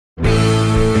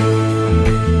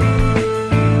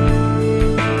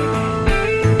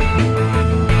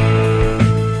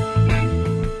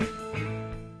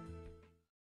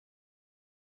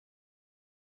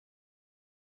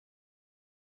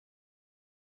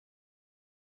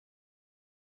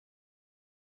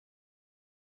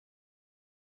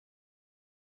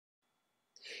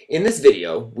In this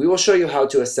video, we will show you how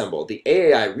to assemble the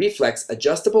AAI Reflex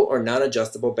adjustable or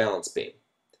non-adjustable balance beam.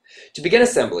 To begin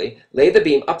assembly, lay the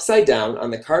beam upside down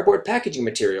on the cardboard packaging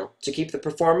material to keep the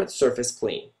performance surface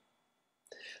clean.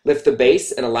 Lift the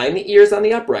base and align the ears on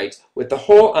the upright with the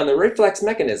hole on the reflex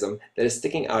mechanism that is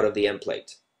sticking out of the end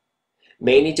plate.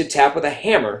 May need to tap with a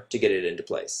hammer to get it into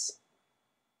place.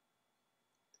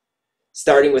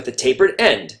 Starting with the tapered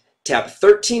end, tap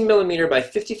 13mm by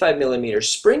 55mm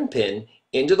spring pin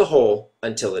into the hole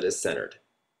until it is centered.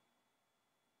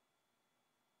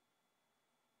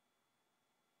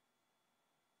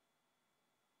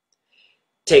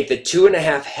 Take the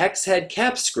 2.5 hex head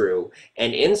cap screw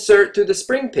and insert through the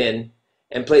spring pin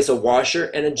and place a washer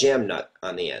and a jam nut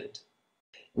on the end.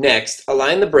 Next,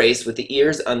 align the brace with the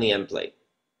ears on the end plate.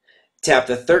 Tap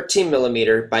the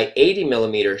 13mm by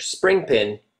 80mm spring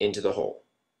pin into the hole.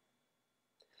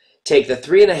 Take the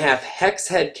 3.5 hex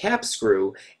head cap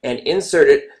screw and insert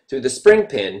it through the spring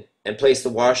pin and place the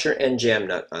washer and jam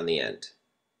nut on the end.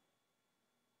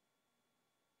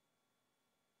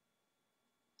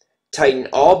 Tighten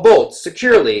all bolts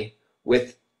securely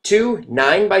with two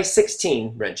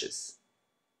 9x16 wrenches.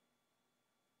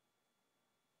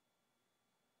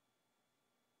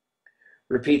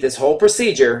 Repeat this whole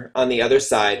procedure on the other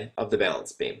side of the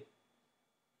balance beam.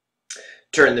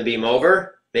 Turn the beam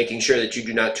over, making sure that you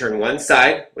do not turn one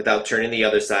side without turning the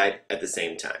other side at the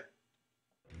same time.